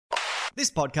This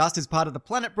podcast is part of the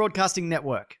Planet Broadcasting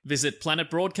Network. Visit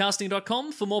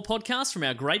planetbroadcasting.com for more podcasts from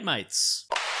our great mates.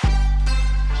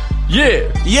 Yeah.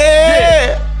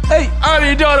 Hey,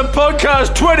 Only Done a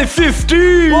Podcast 2050.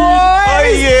 oh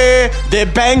yeah, they're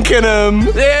banking them.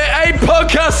 Yeah, 8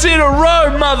 podcasts in a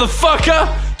row,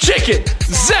 motherfucker. Check it,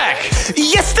 Zach.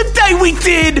 Yesterday we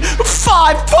did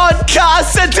 5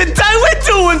 podcasts and today we're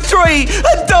doing 3.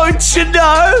 Don't you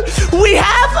know? We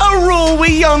have a rule,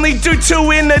 we only do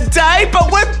 2 in a day,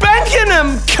 but we're banking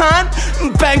them, cunt.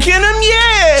 Banking them,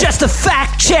 yeah. Just a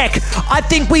fact check. I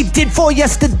think we did 4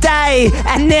 yesterday,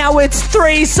 and now it's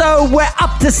 3, so we're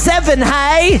up to 7,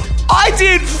 hey? I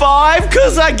did 5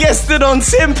 because I guessed it on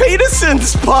Sam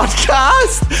Peterson's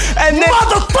podcast. And then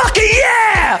Motherfucker,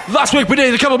 yeah! Last week we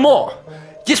did a couple more.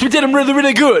 Yes, we did them really,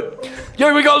 really good.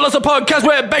 Yeah, we got lots of podcasts.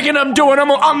 We're banging them, doing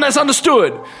them unless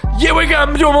understood. Yeah, we're going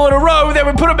to do them all in a row. Then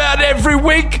we put them out every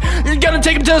week. You're going to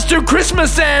take them just to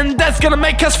Christmas, and that's going to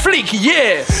make us fleek,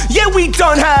 yeah. yeah, we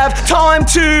don't have time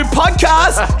to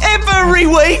podcast every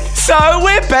week, so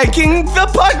we're banking the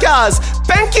podcast.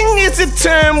 Banking is a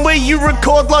term where you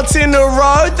record lots in a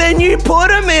row, then you put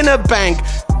them in a bank.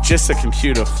 Just a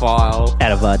computer file.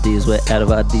 Out of ideas, we're out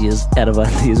of ideas. Out of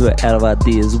ideas, we're out of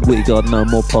ideas. We got no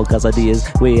more podcast ideas.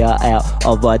 We are out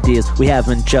of ideas. We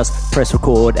haven't just pressed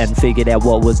record and figured out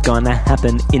what was gonna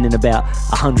happen in and about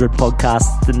 100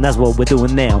 podcasts, and that's what we're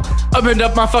doing now. Opened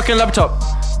up my fucking laptop.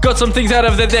 Got some things out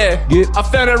of there. Yep. I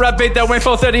found a rap beat that went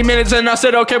for 30 minutes and I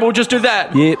said, okay, we'll just do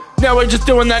that. Yep. Now we're just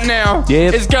doing that now.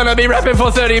 Yep. It's gonna be rapping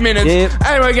for 30 minutes. Yep.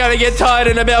 And we're gonna get tired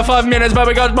in about 5 minutes, but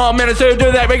we got more minutes to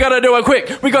do that. We gotta do it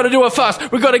quick. We gotta do it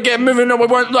fast. We gotta get moving or we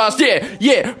won't last.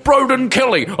 Yeah. Broden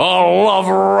Kelly. I love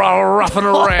roughing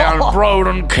around.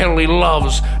 Broden Kelly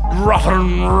loves rough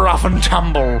and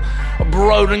tumble.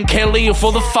 Broden Kelly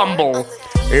for the fumble.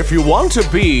 If you want to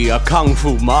be a Kung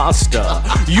Fu master,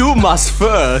 you must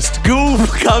first go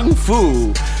Kung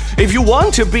Fu. If you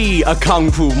want to be a Kung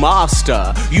Fu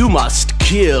master, you must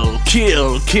kill.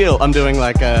 I'm doing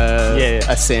like a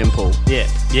sample. Yep.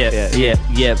 Bring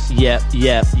it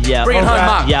home,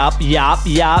 Mark. Yup.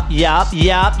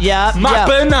 Mark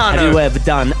Banana. Have you ever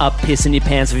done a piss in your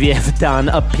pants? Have you ever done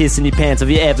a piss in your pants? Have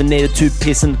you ever needed to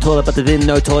piss in the toilet, but there didn't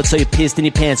no toilet, so you pissed in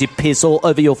your pants? You piss all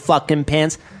over your fucking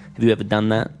pants. Have you ever done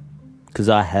that? Because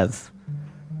I have.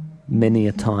 Many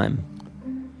a time.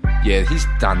 Yeah, he's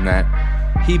done that.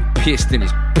 He pissed in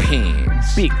his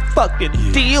pants. Big fucking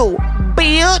deal,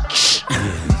 bitch.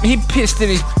 He pissed in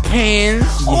his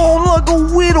pants. Oh, like a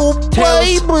little Tell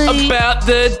us baby. about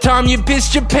the time you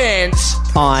pissed your pants.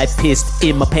 I pissed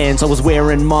in my pants. I was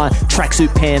wearing my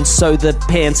tracksuit pants, so the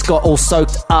pants got all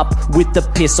soaked up with the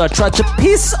piss. I tried to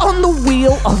piss on the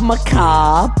wheel of my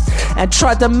car and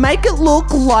tried to make it look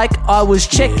like I was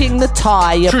checking the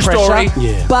tire True pressure. story.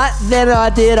 Yeah. But then I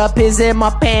did a piss in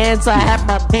my pants. I had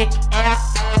my pick out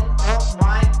and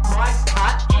my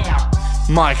cut out.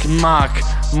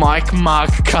 Mike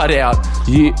Mark cut out.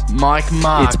 Mike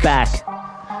Mark. It's back.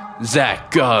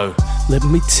 Zach, go. Let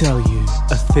me tell you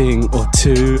a thing or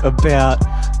two about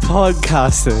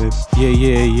podcasting.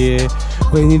 Yeah.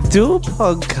 When you do a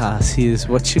podcast, here's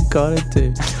what you gotta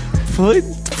do.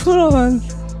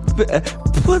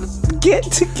 Get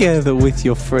together with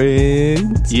your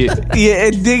friends. Yeah,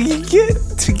 and then you get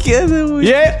together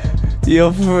with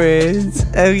your friends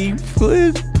and you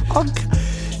put podcast.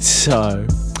 So,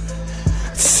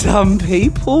 some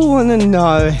people want to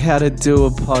know how to do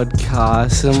a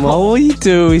podcast, and what we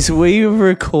do is we are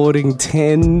recording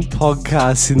 10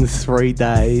 podcasts in 3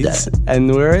 days,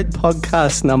 and we're at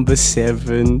podcast number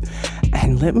 7.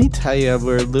 And let me tell you,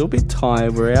 we're a little bit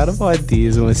tired, we're out of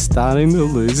ideas, and we're starting to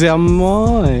lose our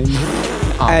mind.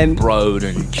 I'm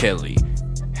Broden Kelly.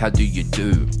 How do you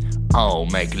do? I'll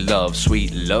make love,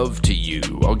 sweet love to you.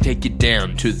 I'll take you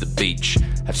down to the beach,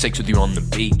 have sex with you on the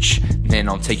beach. Then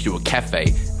I'll take you to a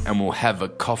cafe and we'll have a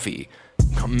coffee.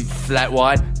 Flat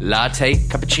white, latte,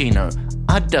 cappuccino.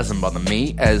 It doesn't bother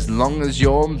me as long as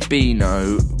your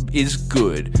beano is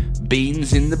good.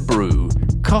 Beans in the brew.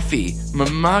 Coffee,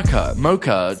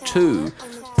 mocha too.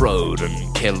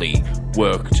 Broden Kelly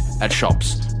worked at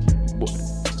shops.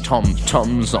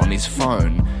 Tom's on his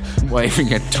phone,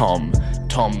 waving at Tom.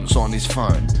 Tom's on his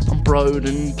phone. I'm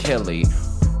Broden Kelly.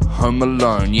 Home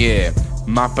Alone, yeah.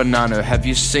 Mark Banana, have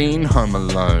you seen Home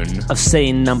Alone? I've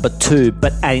seen number 2,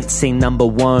 but ain't seen number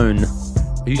 1.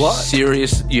 Are you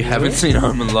serious? You haven't seen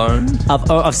Home Alone?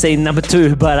 I've seen number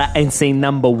 2, but I ain't seen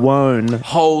number 1.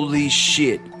 Holy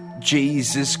shit.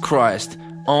 Jesus Christ.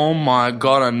 Oh my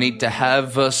god, I need to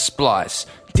have a splice.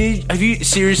 Have you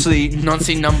seriously not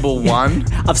seen number 1?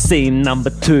 I've seen number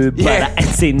 2, but Yeah. I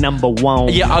ain't seen number 1.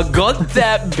 Yeah, I got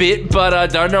that bit, but I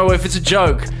don't know if it's a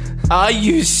joke. Are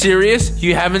you serious?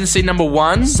 You haven't seen number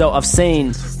 1? So I've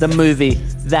seen the movie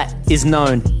that is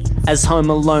known as Home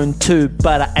Alone 2,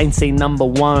 but I ain't seen number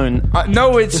 1.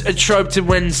 No, it's a trope to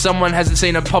when someone hasn't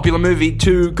seen a popular movie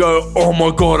to go, oh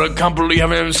my god, I can't believe I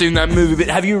haven't seen that movie.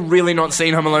 But have you really not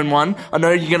seen Home Alone 1? I know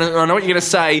what you're gonna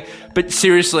say, but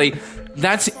seriously,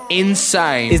 that's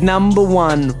insane. Is number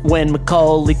 1 when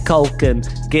Macaulay Culkin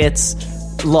gets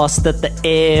lost at the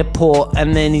airport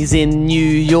and then he's in New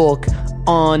York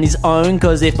on his own?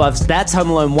 Because if that's Home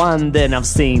Alone 1, then I've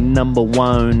seen number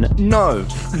 1. No,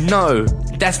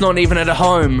 that's not even at a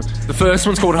home. The first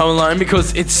one's called Home Alone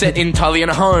because it's set entirely in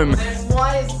a home.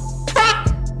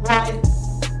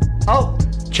 Oh,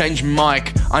 Change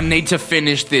mic. I need to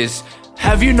finish this.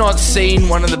 Have you not seen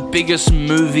one of the biggest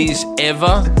movies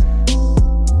ever?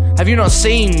 Have you not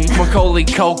seen Macaulay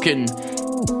Culkin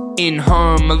in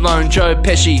Home Alone? Joe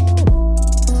Pesci.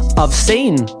 I've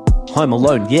seen Home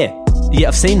Alone, yeah. Yeah,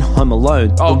 I've seen Home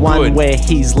Alone. Oh, the one good. where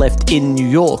he's left in New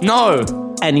York. No.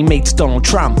 And he meets Donald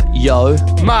Trump, yo.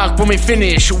 Mark, when we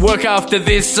finish work after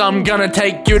this, I'm gonna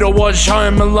take you to watch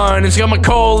Home Alone. It's got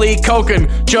Macaulay Culkin,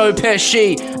 Joe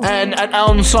Pesci, and an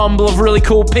ensemble of really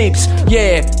cool peeps.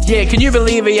 Yeah, can you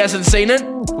believe he hasn't seen it?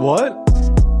 What?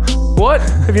 What?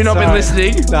 Have you not been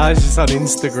listening? No, it's just on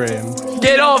Instagram.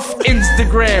 Get off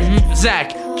Instagram,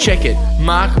 Zach. Check it.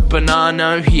 Mark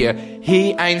Bonanno here.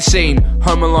 He ain't seen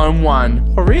Home Alone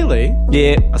 1. Oh, really?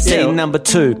 Yeah, I've seen Yeah. number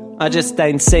 2. I just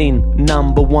ain't seen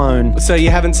number 1. So you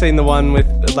haven't seen the one with,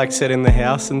 like, set in the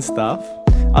house and stuff?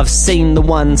 I've seen the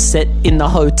one set in the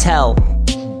hotel.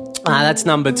 Ah, that's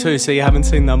number 2, so you haven't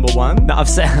seen number 1? No,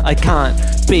 I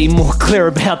can't be more clear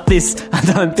about this. I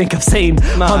don't think I've seen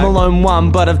No. Home Alone 1,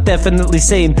 but I've definitely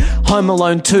seen Home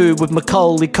Alone 2 with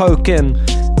Macaulay Culkin.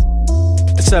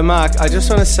 So, Mark, I just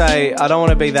want to say, I don't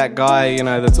want to be that guy, you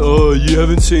know, that's, oh, you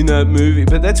haven't seen that movie.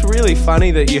 But that's really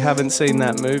funny that you haven't seen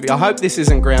that movie. I hope this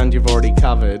isn't ground you've already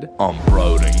covered. I'm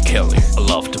Broden Kelly. I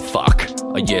love to fuck.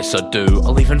 Yes, I do.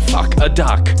 I'll even fuck a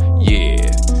duck.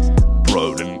 Yeah.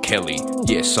 Broden Kelly.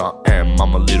 Yes, I am.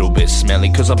 I'm a little bit smelly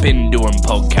because I've been doing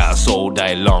podcasts all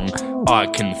day long. I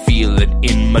can feel it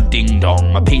in my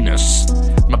ding-dong, my penis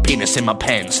in my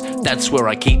pants. That's where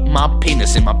I keep my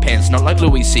penis in my pants. Not like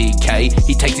Louis C.K.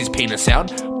 He takes his penis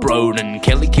out. Broden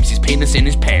Kelly keeps his penis in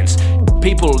his pants.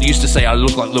 People used to say I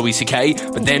look like Louis C.K.,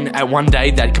 but then at one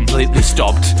day that completely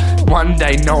stopped. One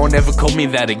day no one ever called me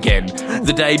that again.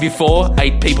 The day before,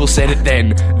 8 people said it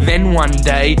then. Then one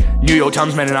day, New York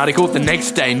Times made an article. The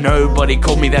next day, nobody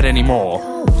called me that anymore.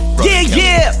 Broden Kelly.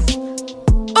 Yeah!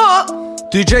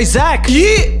 DJ Zach!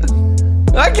 Yeah!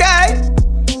 Okay!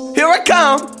 Here I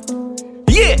come!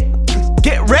 Yeah!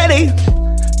 Get ready!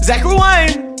 Zachary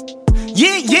Wayne!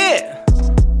 Yeah!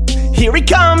 Here he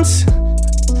comes!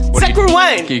 Zachary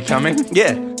Wayne! You coming?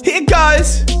 Yeah, here it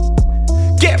goes!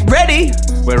 Get ready!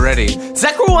 We're ready.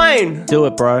 Zachary Wayne! Do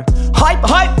it, bro. Hype!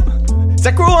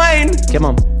 Zachary Wayne! Come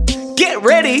on. Get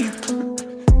ready!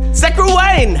 Zachary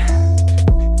Wayne!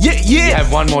 Yeah! You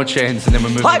have one more chance and then we're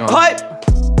moving on. Hype!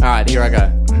 Alright, here I go.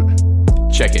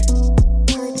 Check it.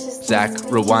 Zach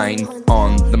Rewain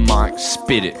on the mic,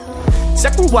 spit it.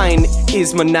 Zachary Wayne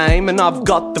is my name, and I've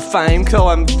got the fame, cause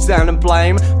I'm down and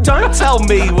blame. Don't tell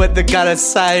me what they're gonna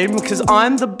say, cause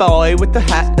I'm the boy with the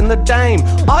hat and the dame.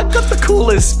 I got the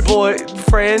coolest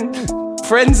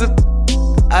friends of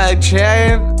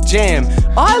jam.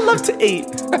 I love to eat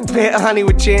honey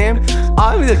with jam.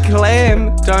 I'm the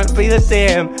clam, don't be the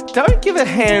damn. Don't give a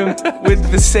ham with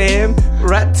the Sam.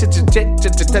 I'm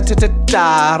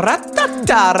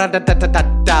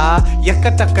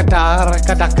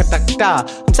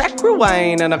Zachary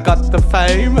Wayne and I got the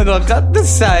fame and I got the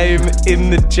same in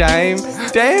the jam.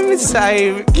 Damn the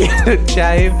same, get a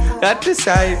jam, got the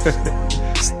same.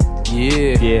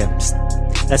 Yeah.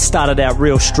 That started out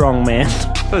real strong, man.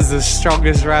 That was the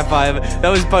strongest rap I ever. That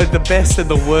was both the best and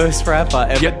the worst rap I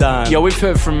ever done. Yeah, we've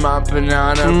heard from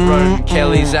Banana, Broden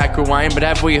Kelly, Zachary Wayne, but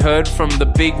have we heard from the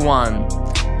big one?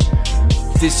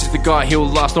 This is the guy, he'll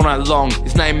last all night long.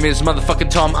 His name is motherfucking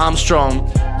Tom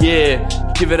Armstrong.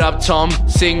 Yeah, give it up, Tom.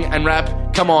 Sing and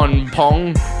rap. Come on,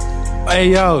 Pong.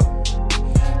 Hey yo,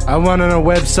 I went on a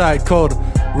website called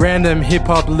Random Hip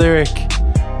Hop Lyric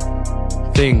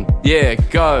Thing. Yeah,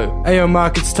 go. Hey yo,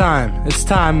 Mark, it's time. It's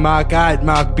time, Mark. Alright,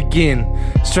 Mark, begin.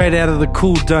 Straight out of the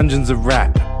cool dungeons of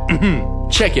rap.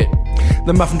 Check it.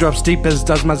 The muffin drops deep as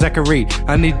does my Zachary.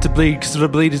 I need to bleed because the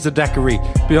bleed is a daiquiri.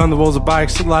 Beyond the walls of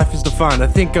bikes, life is defined. I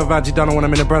think of Auntie Donna when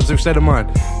I'm in a Brunswick state of mind.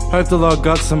 Hope the log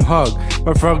got some hog.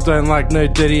 My frog don't like no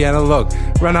dirty analog.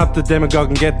 Run up the demagogue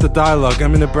and get the dialogue.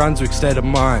 I'm in a Brunswick state of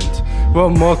mind. What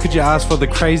more could you ask for the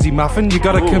crazy muffin? You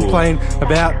gotta complain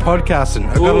about podcasting.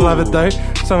 I gotta love it though.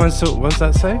 Someone said, what's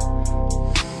that say?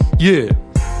 Yeah.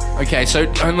 Okay, so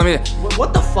let me.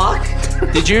 What the fuck?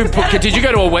 Did you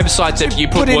go to a website that you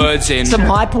put words in? Some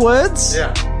hype words?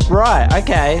 Yeah. Right,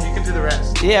 okay. You can do the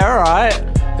rest. Yeah, alright.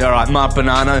 All right, Mark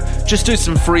Bonanno, just do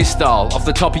some freestyle off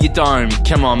the top of your dome.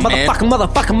 Come on, man.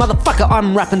 Motherfucker,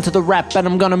 I'm rapping to the rap and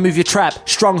I'm gonna move your trap.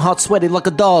 Strong, hot, sweaty like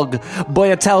a dog.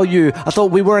 Boy, I tell you, I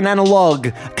thought we were an analog.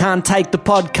 Can't take the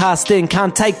podcasting,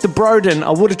 can't take the broden.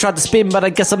 I would've tried to spin, but I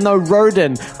guess I'm no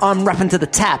rodent. I'm rapping to the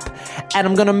tap and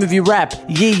I'm gonna move your rap.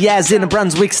 Yaz in a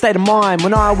Brunswick state of mind.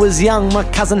 When I was young, my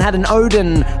cousin had an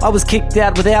Odin. I was kicked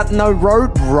out without no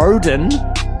rodin.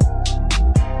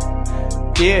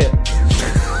 Yeah.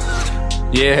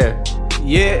 Yeah.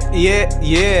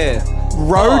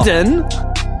 Rodin?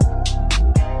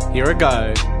 Here we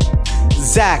go.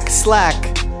 Zach,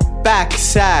 slack, back,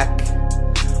 sack,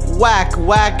 whack,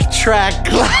 track,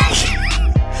 clack,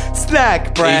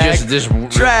 snack, brag,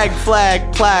 drag,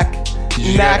 flag, plaque,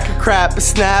 knack, crap,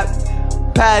 snap,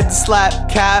 pad, slap,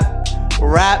 cap,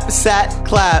 rap, sat,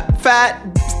 clap, fat,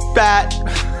 bat,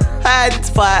 hands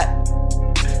flat,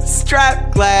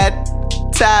 strap, glad,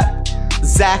 tap,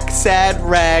 Zach, sad,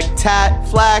 rag, tat,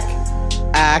 flack,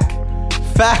 ack,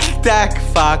 fact, dack,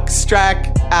 fuck,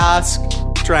 strack, ask,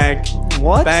 drank,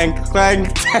 What? bank, clank,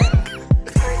 tank,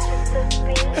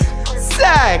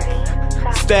 sack,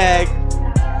 stag.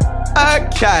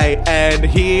 Okay, and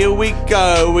here we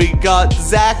go. We got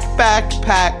Zach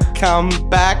backpack, come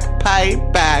back, pay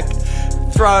back.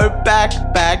 Throwback,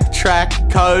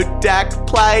 backtrack, Kodak,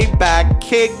 playback,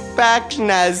 kickback,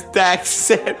 NASDAQ,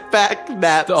 setback,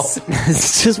 naps.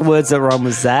 It's just words that rhyme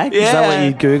with Zach? Is that what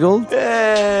you Googled?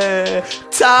 Yeah.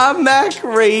 Tarmac,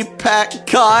 repack,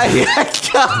 kayak,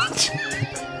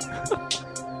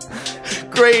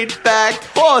 greenback,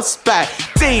 horseback,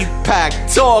 deepak,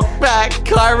 talkback,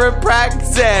 chiroprac,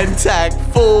 Zantac,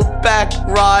 fullback,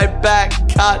 rieback,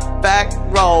 cutback,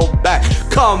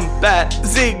 rollback, combat,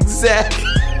 zigzag,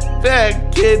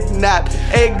 back, kidnap,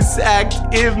 exact,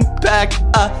 impact,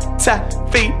 attack,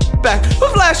 feedback,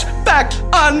 flashback,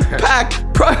 unpack,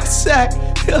 prozac.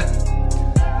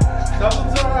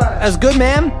 That's good,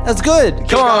 man. That's good.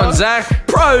 Come on, Zach.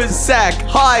 Prozac,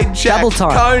 hijack, Double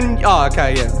time.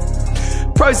 okay, yeah.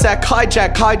 Prozac,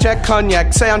 hijack, cognac,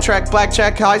 soundtrack,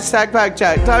 blackjack, high stack,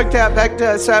 blackjack, doked out, back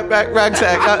to strap back,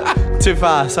 rucksack. Too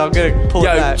far, so I'm gonna pull it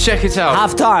Yo, back. check it out.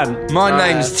 Half time. My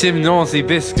name's Tim Northy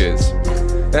Biscuits,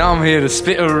 and I'm here to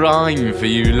spit a rhyme for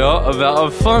you lot about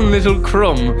a fun little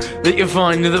crumb that you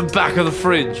find in the back of the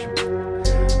fridge.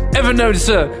 Ever notice,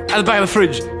 at the back of the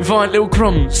fridge, you find a little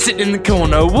crumb sitting in the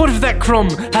corner? What if that crumb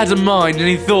had a mind and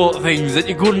he thought things that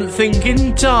you couldn't think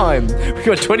in time? We've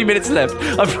got 20 minutes left.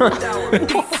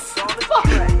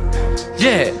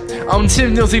 Yeah, I'm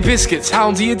Tim Northy Biscuits.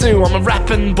 How do you do? I'm a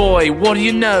rapping boy. What do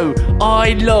you know?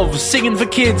 I love singing for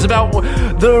kids about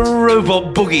the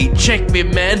robot boogie. Check me,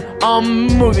 man. I'm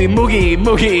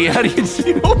Moogie. How do you do?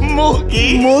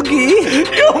 Moogie.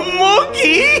 You're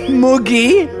Moogie.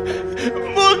 Moogie.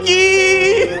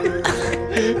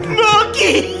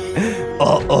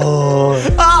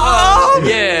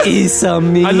 Yeah. It's a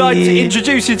me. I'd like to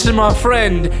introduce you to my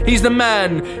friend. He's the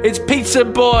man. It's Pizza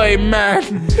Boy,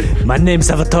 man. My name's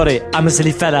Salvatore. I'm a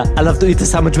silly fella. I love to eat a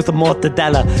sandwich with a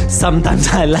mortadella. Sometimes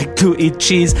I like to eat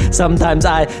cheese. Sometimes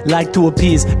I like to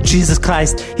appease Jesus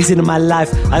Christ. He's in my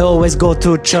life. I always go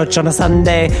to church on a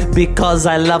Sunday because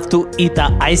I love to eat a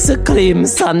ice cream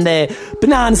sundae.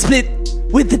 Banana split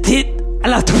with the tit. I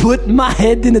like to put my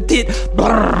head in the tit.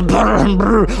 Brr, brr,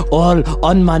 brr, all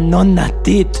on my nonna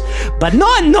tit. But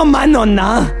no my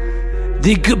nonna.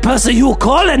 The good person you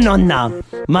call a nonna.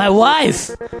 My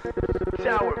wife.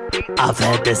 I've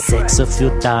had the sex a few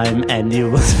times and it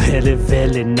was very,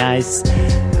 very nice.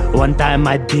 One time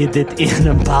I did it in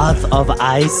a bath of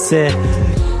ice.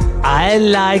 I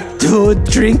like to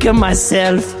drink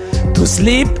myself to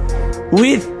sleep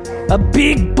with a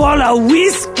big bottle of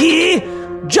whiskey.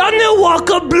 Johnny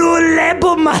Walker Blue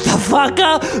Label,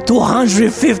 motherfucker.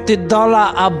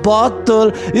 $250 a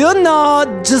bottle. You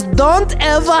know, just don't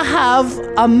ever have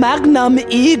a Magnum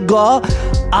ego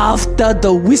after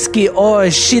the whiskey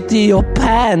or shit in your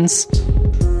pants.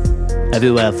 Have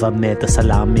you ever made a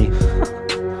salami?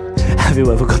 Have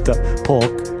you ever got a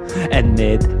pork and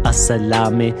then a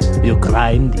salami. You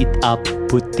grind it up,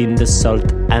 put in the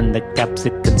salt and the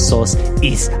capsicum sauce.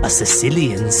 Is a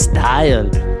Sicilian style.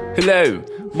 Hello,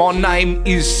 my name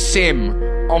is Sam.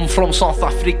 I'm from South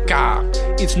Africa.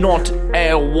 It's not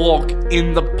a walk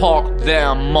in the park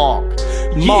there, Mark.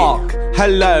 Mark,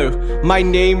 hello. My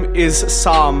name is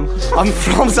Sam. I'm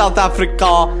from South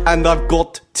Africa, and I've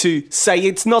got to say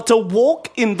it's not a walk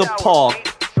in the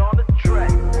park.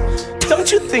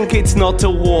 Don't you think it's not a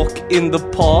walk in the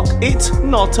park? It's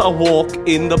not a walk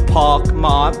in the park,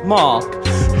 Mark.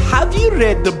 Have you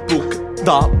read the book,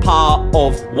 The Power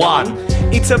of One?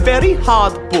 It's a very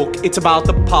hard book. It's about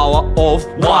the power of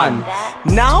one.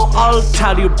 Now I'll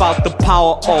tell you about the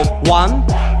power of one.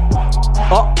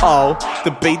 Uh-oh,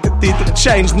 the beat didn't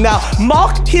change. Now,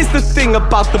 Mark, here's the thing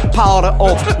about the power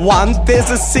of one. There's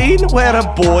a scene where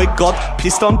a boy got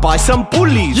pissed on by some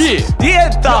bullies. Yeah,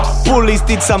 the bullies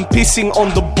did some pissing on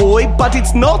the boy, but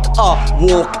it's not a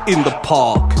walk in the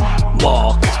park.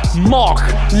 Mark,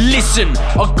 listen,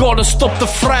 I gotta stop the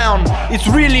frown. It's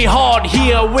really hard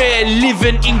here, we're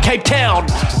living in Cape Town.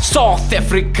 South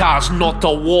Africa's not a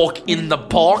walk in the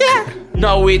park.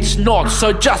 No, it's not,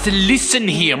 so just listen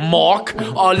here, Mark.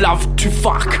 I love to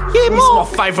fuck. It's my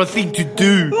favourite thing to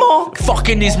do. Mark.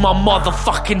 Fucking is my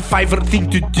motherfucking favourite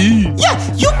thing to do.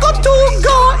 Yeah, you got to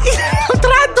go.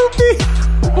 Try to be.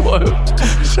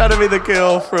 Trying to be the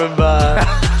girl from,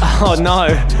 Oh no.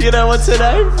 you know what's her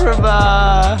name? From,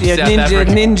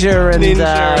 Ninja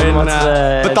and what's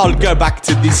the... But I'll go back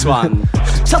to this one.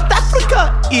 South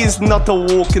Africa is not a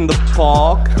walk in the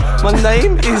park. My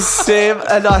name is Sam,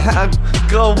 and I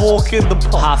go walk in the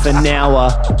park. Half an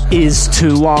hour is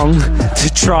too long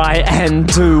to try and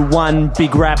do one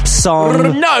big rap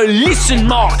song. No, listen,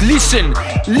 Mark, listen.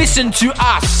 Listen to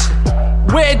us.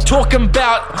 We're talking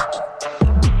about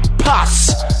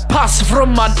pus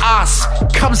from my ass,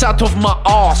 comes out of my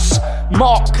ass.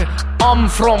 Mark, I'm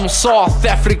from South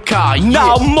Africa.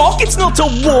 Now, Mark, it's not a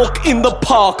walk in the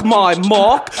park, my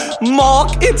Mark.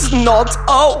 Mark, it's not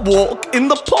a walk in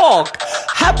the park.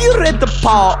 Have you read The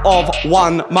Power of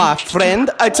One, my friend?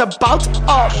 It's about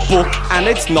a book, and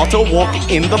it's not a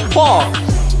walk in the park.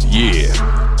 Yeah.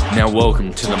 Now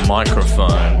welcome to the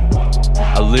microphone.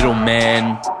 A little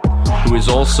man who is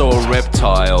also a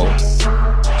reptile.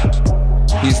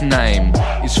 His name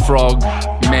is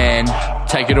Frogman.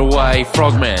 Take it away,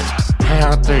 Frogman.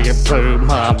 How do you do?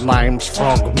 My name's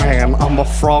Frogman. I'm a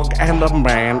frog and a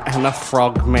man and a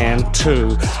frogman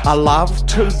too. I love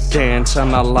to dance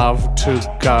and I love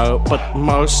to go, but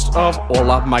most of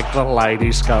all I make the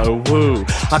ladies go woo.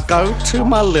 I go to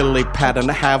my lily pad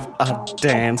and have a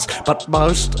dance, but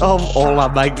most of all I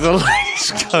make the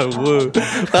ladies go woo.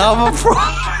 I'm a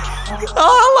frog.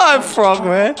 Oh, hello,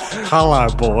 Frogman. Hello,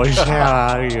 boys.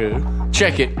 How are you?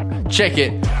 Check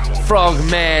it.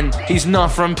 Frogman, he's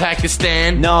not from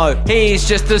Pakistan. No. He's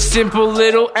just a simple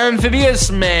little amphibious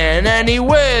man, and he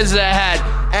wears a hat,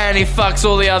 and he fucks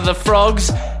all the other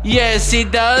frogs. Yes, he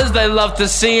does. They love to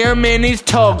see him in his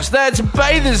togs. That's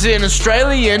bathers in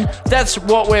Australian. That's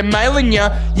what we're mailing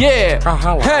ya. Yeah. Oh,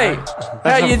 hello. Hey,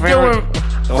 how you doing,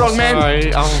 Frogman?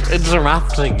 Sorry, I'm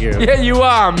interrupting you. Yeah, you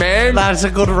are, man. That's a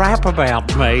good rap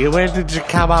about me. Where did you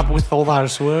come up with all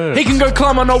those words? He can go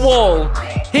climb on a wall.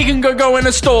 He can go in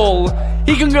a stall.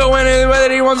 He can go anywhere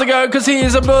that he wants to go because he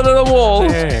is a builder of the wall.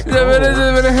 Yeah,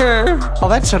 cool. Oh,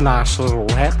 that's a nice little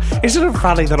rap. Isn't it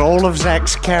funny that all of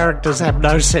Zach's characters have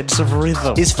no sense of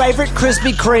rhythm? His favourite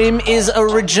Krispy Kreme is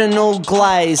original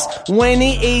glaze. When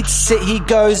he eats it, he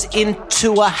goes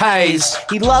into a haze.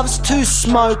 He loves to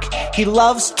smoke. He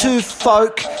loves to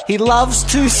folk. He loves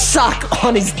to suck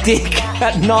on his dick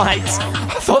at night.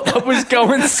 I thought that was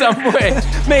going somewhere.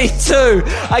 Me too.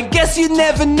 I guess you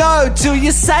never know till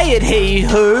you say it, he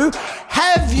who.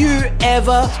 Have you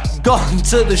ever gone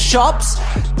to the shops?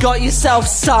 Got yourself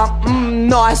something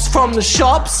nice from the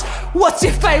shops? What's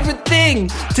your favourite thing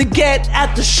to get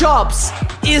at the shops?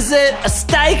 Is it a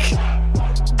steak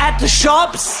at the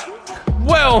shops?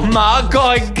 Well, Mark,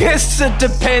 I guess it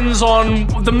depends on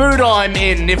the mood I'm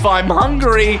in. If I'm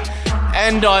hungry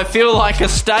and I feel like a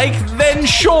steak, then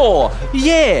sure.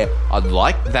 Yeah, I'd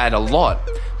like that a lot.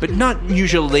 But not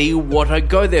usually what I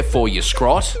go there for, you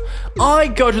scrot. I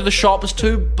go to the shops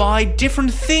to buy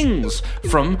different things,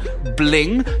 from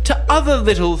bling to other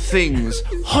little things.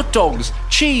 Hot dogs,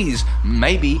 cheese,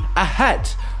 maybe a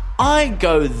hat. I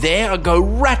go there, I go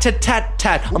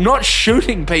rat-a-tat-tat. I'm not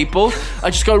shooting people, I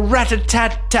just go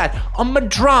rat-a-tat-tat. On my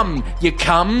drum, you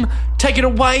come. Take it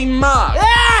away, Mark.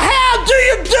 How do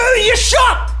you do your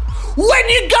shop? When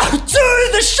you go to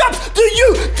the shop, do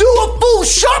you do a full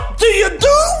shop? Do you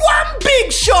do one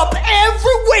big shop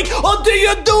every week, or do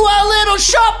you do a little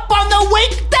shop on the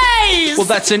weekdays? Well,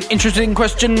 that's an interesting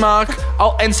question, Mark.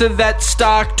 I'll answer that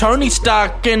Stark. Tony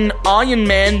Stark and Iron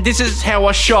Man, this is how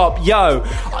I shop. Yo,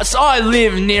 so I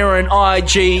live near an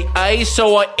IGA,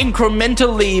 so I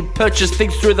incrementally purchase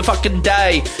things through the fucking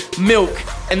day. Milk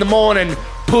in the morning,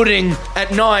 pudding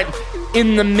at night.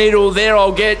 In the middle there,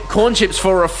 I'll get corn chips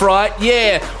for a fright.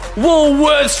 Yeah.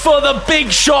 Woolworths for the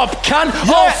big shop, cunt.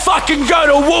 Yeah. I'll fucking go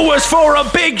to Woolworths for a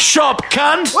big shop,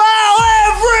 cunt. Well,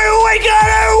 every week I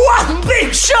do one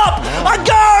big shop. I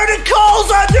go to Coles,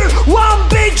 I do one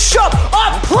big shop.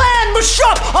 I plan my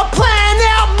shop, I plan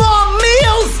out my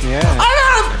meals. Yeah. I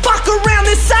don't fuck around,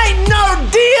 this ain't no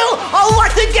deal. I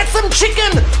like to get some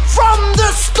chicken from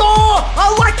the store. I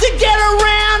like to get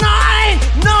around, I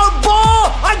ain't no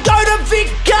bore. I go to Vic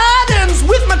Gardens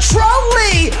with my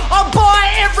trolley. I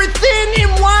buy everything in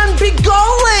one big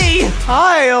goalie.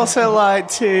 I also like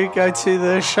to go to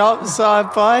the shops. I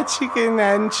buy chicken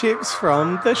and chips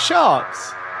from the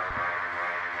shops.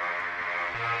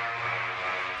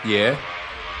 Yeah.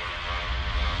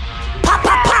 Pop,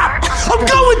 pop, pop! I'm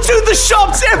going to the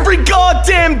shops every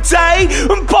goddamn day.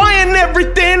 I'm buying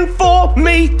everything for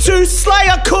me to slay.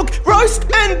 I cook roast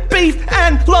and beef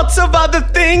and lots of other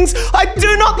things. I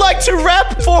do not like to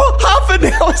rap for half an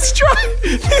hour straight.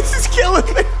 This is killing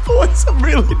me, boys. I'm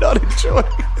really not enjoying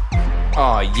it.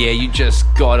 Oh, yeah, you just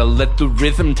gotta let the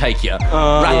rhythm take you.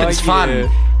 Rapping's fun.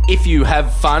 Yeah. If you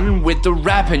have fun with the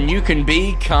rapping, you can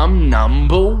become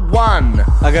number one.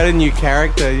 I got a new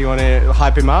character. You want to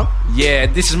hype him up? Yeah,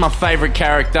 this is my favourite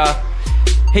character.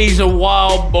 He's a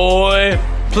wild boy.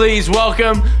 Please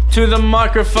welcome to the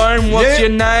microphone. What's your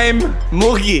name?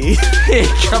 Moogie. Here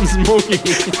comes Moogie.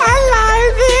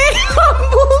 Hello there, I'm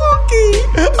Moogie.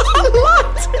 I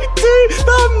like to do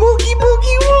the Moogie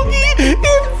Boogie Woogie.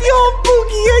 If you're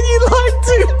Boogie and you like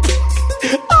to...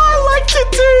 I like to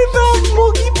do the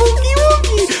Moogie Boogie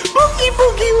Woogie. Boogie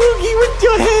Boogie Woogie with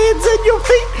your hands and your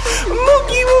feet.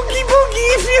 Moogie Woogie Boogie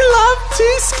if you love to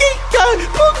ski. Go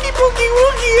Boogie Boogie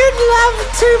Woogie and love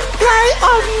to play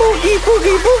on Moogie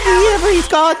Boogie Boogie every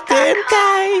goddamn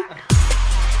day.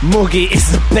 Moogie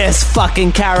is the best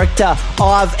fucking character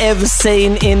I've ever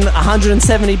seen in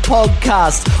 170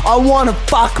 podcasts. I want to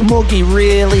fuck Moogie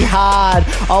really hard.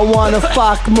 I want to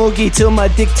fuck Moogie till my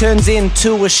dick turns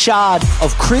into a shard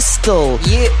of crystal.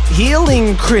 Yeah,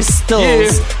 healing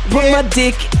crystals. Put my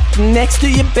dick next to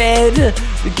your bed.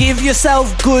 Give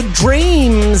yourself good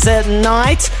dreams at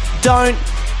night. Don't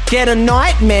get a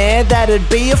nightmare, that'd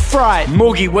be a fright.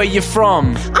 Moogie, where you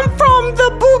from? I'm from the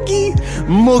Boogie.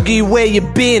 Moogie, where you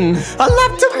been? I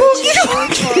love to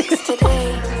boogie.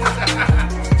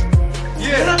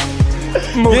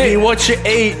 Moogie, what you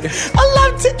eat? I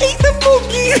love to eat the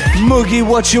Boogie. Moogie,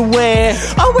 what you wear?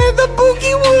 I wear the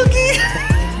Boogie Woogie.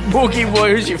 Moogie,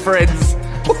 where's your friends?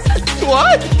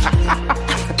 What?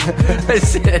 I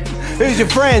said, Who's your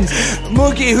friends?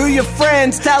 Moogie, who your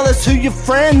friends? Tell us who your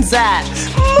friends at.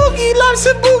 Moogie loves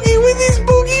to boogie with his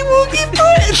Boogie Woogie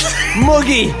friends.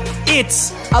 Moogie,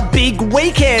 it's a big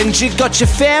weekend. You got your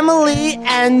family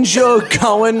and you're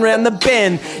going round the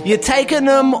bend. You're taking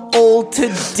them all to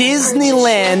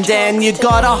Disneyland and you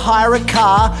gotta hire a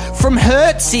car from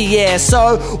Hertzie, yeah.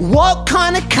 So what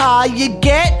kind of car you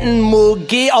getting,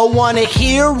 Moogie? I wanna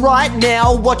hear right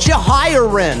now what you're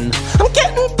hiring. I'm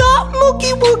getting the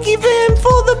Moogie Woogie van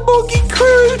for the Boogie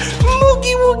crew.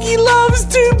 Moogie Woogie loves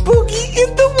to boogie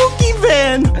in the Woogie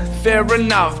van. fair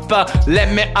enough, but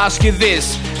let me ask you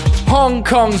this. Hong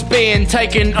Kong's being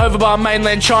taken over by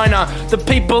mainland China. The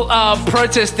people are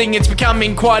protesting. It's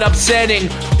becoming quite upsetting.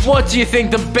 What do you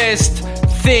think the best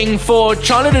thing for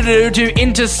China to do to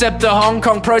intercept the Hong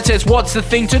Kong protest? What's the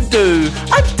thing to do?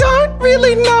 I don't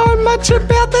really know much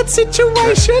about that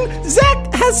situation.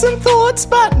 Zach has some thoughts,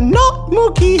 but not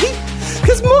Mookie.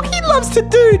 Because Mookie loves to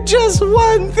do just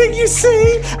one thing, you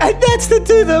see, and that's to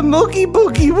do the Mookie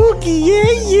Boogie Woogie,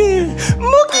 yeah.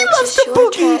 Mookie loves to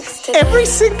boogie every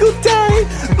single day.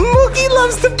 Mookie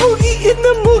loves to boogie in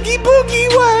the Moogie Boogie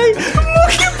way.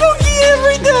 Mookie Boogie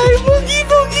every day. Moogie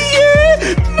Boogie,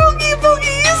 yeah. Moogie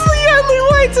Boogie is the only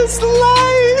way to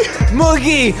slay.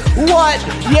 Moogie, what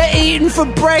you eating for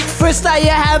breakfast? Are you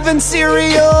having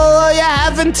cereal or you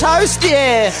having toast?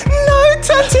 Yeah. No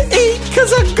time to eat,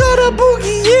 cause I got a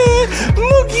boogie, yeah.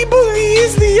 Moogie Boogie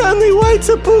is the only way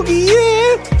to boogie,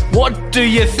 yeah. What do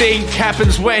you think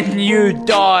happens when you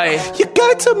die? You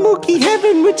go to Moogie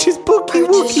Heaven, which is Boogie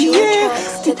Woogie, yeah.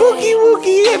 Boogie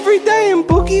Woogie every day and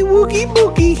Boogie Woogie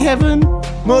Boogie Heaven.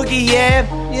 Moogie, yeah,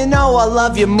 you know I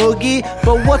love you, Moogie,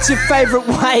 but what's your favourite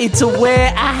way to wear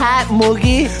a hat,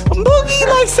 Moogie? Moogie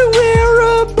likes to wear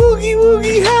a Boogie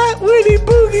Woogie hat when he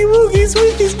Boogie Woogies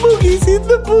with Is Moogie's in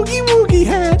the Boogie Woogie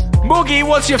hat. Moogie,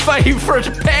 what's your favourite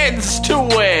pants to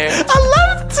wear? I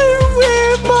love to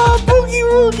wear my Boogie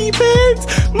Woogie pants.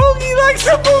 Moogie likes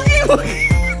the Boogie Woogie.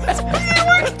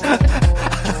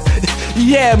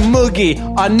 Yeah, Moogie,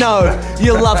 I know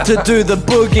you love to do the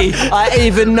boogie. I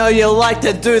even know you like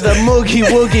to do the Moogie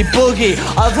Woogie Boogie.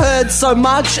 I've heard so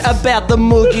much about the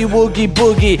Moogie Woogie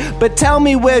Boogie, but tell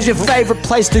me, where's your favourite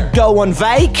place to go on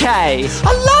vacay?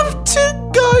 I love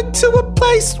to go to a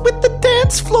place with the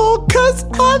dance floor, cause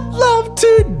I love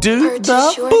to do the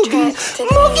boogie.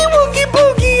 Moogie Woogie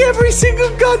Boogie every single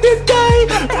goddamn day.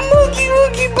 Moogie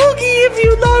Woogie Boogie if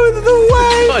you know the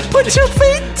way. Put your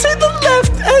feet to the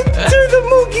left and do the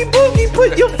Moogie Boogie.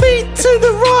 Put your feet to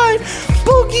the right.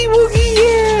 Boogie Woogie,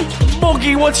 yeah.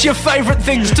 Moogie, what's your favourite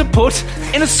things to put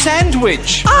in a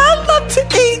sandwich? I love to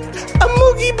eat a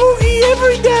Moogie Boogie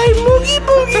every day. Moogie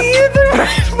Boogie in the right.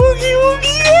 Moogie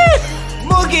Woogie, yeah.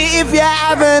 Moogie, if you're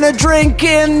having a drink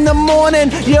in the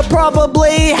morning, you're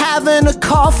probably having a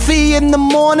coffee in the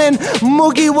morning.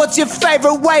 Moogie, what's your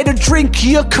favourite way to drink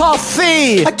your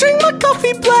coffee? I drink my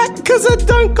coffee black cause I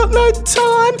don't got no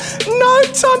time. No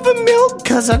time for milk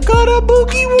cause I got a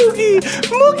Boogie Woogie.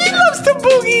 Moogie loves to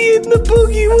boogie in the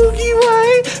Boogie Woogie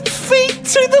way. Feet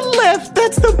to the left,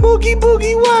 that's the Moogie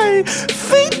Boogie way.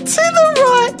 Feet to the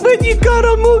right when you got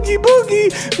a Moogie Boogie.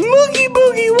 Moogie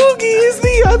Boogie Woogie is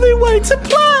the only way to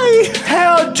play.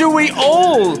 How do we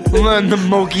all learn the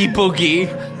Moogie Boogie?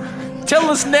 Tell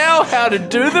us now how to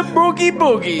do the Moogie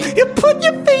Boogie. You put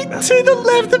your feet to the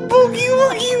left, the Boogie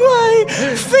Woogie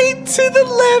way. Feet to the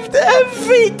left and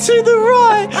feet to the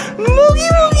right.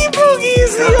 Moogie Woogie Boogie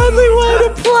is the only way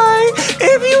to play.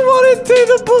 If you want to do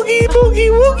the Boogie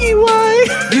Boogie Woogie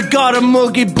way, you got a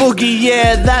Moogie Boogie,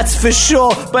 yeah, that's for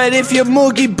sure. But if you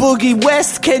Moogie Boogie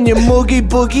west, can you Moogie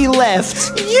Boogie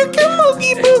left? You can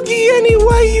Moogie Boogie any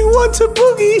way you want to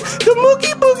boogie. The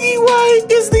Moogie Boogie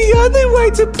way is the only way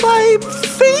to play.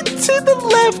 Feet to the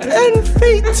left and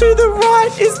feet to the right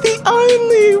is the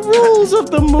only rules of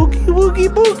the Moogie Woogie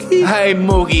Boogie. Hey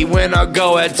Moogie, when I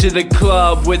go out to the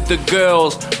club with the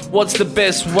girls, what's the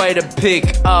best way to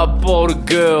pick up all the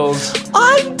girls?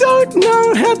 I don't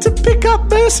know how to pick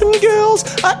up some girls.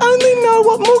 I only know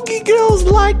what Moogie girls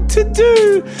like to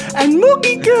do. And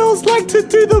Moogie girls like to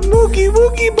do the Moogie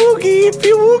Woogie Boogie. If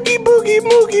you Woogie Boogie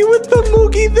Moogie with the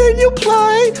Moogie, then you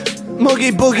play.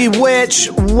 Moogie Boogie, which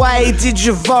way did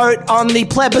you vote on the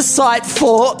plebiscite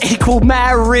for equal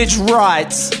marriage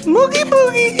rights? Moogie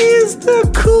Boogie is the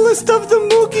coolest of the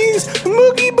Moogies.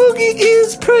 Moogie Boogie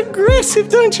is progressive,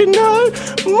 don't you know?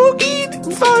 Moogie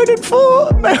voted for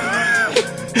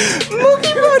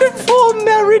Moogie voted for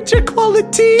marriage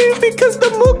equality because the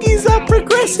Moogies are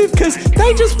progressive, because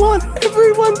they just want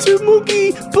everyone to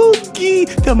Moogie Boogie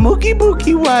the Moogie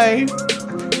Boogie way.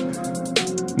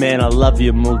 Man, I love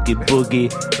you, Moogie Boogie.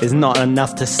 There's not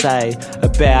enough to say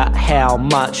about how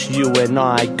much you and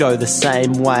I go the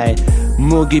same way.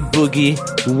 Moogie Boogie,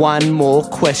 one more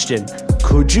question.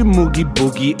 Could you Moogie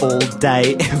Boogie all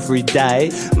day, every day?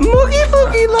 Moogie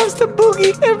Boogie loves to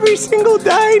boogie every single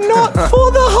day, not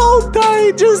for the whole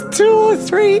day, just 2 or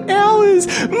 3 hours.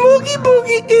 Moogie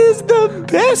Boogie is the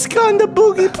best kind of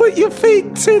boogie. Put your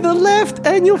feet to the left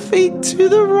and your feet to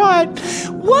the right.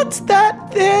 What's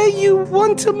that there you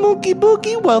want to Moogie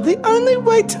Boogie? Well, the only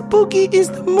way to boogie is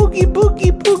the Moogie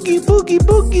Boogie Boogie Boogie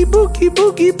Boogie Boogie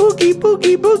Boogie Boogie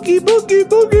Boogie Boogie Boogie Boogie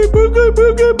Boogie Boogie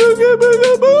Boogie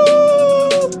Boogie Boogie.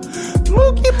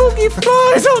 Moogie Boogie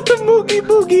flies off to Moogie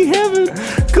Boogie heaven.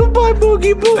 Goodbye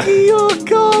Moogie Boogie, you're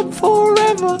gone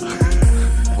forever.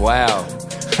 Wow,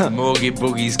 Moogie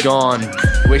Boogie's gone.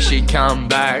 Wish he'd come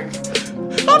back.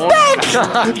 I'm back!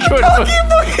 Moogie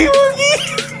Boogie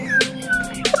Boogie!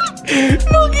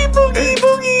 Moogie Boogie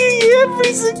Boogie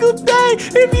every single day.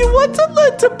 If you want to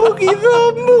learn to boogie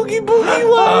the Moogie Boogie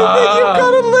way, then you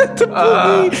gotta learn to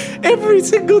boogie every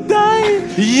single day.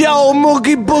 Yo,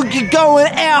 Moogie Boogie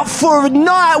going out for a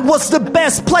night. What's the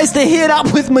best place to hit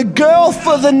up with my girl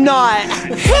for the night?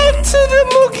 Head to the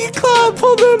Moogie Club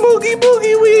for the Moogie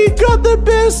Boogie. We got the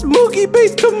best Moogie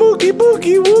beats to Moogie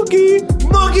Boogie Woogie.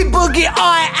 Moogie Boogie,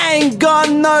 I ain't got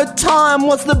no time.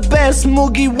 What's the best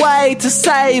Moogie way to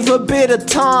save a bit of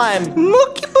time?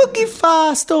 Moogie Boogie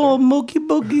fast or Moogie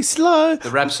Boogie slow? The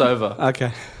rap's over.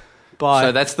 Okay. Bye.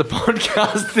 So that's the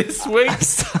podcast this week.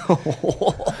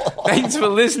 Thanks for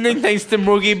listening. Thanks to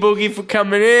Moogie Boogie for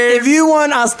coming in. If you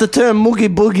want us to turn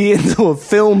Moogie Boogie into a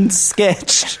filmed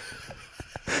sketch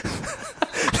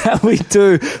that we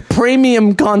do,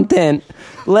 premium content,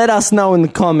 let us know in the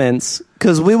comments,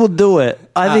 because we will do it.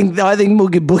 I think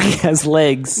Moogie Boogie has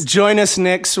legs. Join us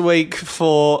next week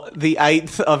for the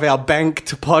 8th of our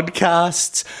banked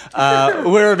podcasts.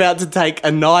 We're about to take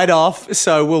a night off,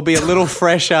 so we'll be a little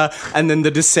fresher, and then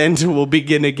the descent will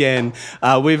begin again.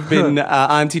 We've been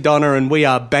Auntie Donna, and we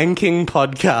are Banking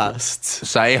Podcasts.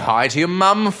 Say hi to your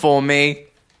mum for me.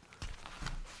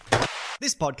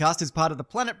 This podcast is part of the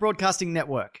Planet Broadcasting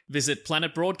Network. Visit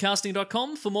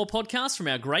planetbroadcasting.com for more podcasts from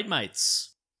our great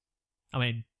mates. I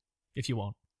mean, if you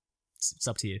want. It's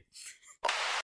up to you.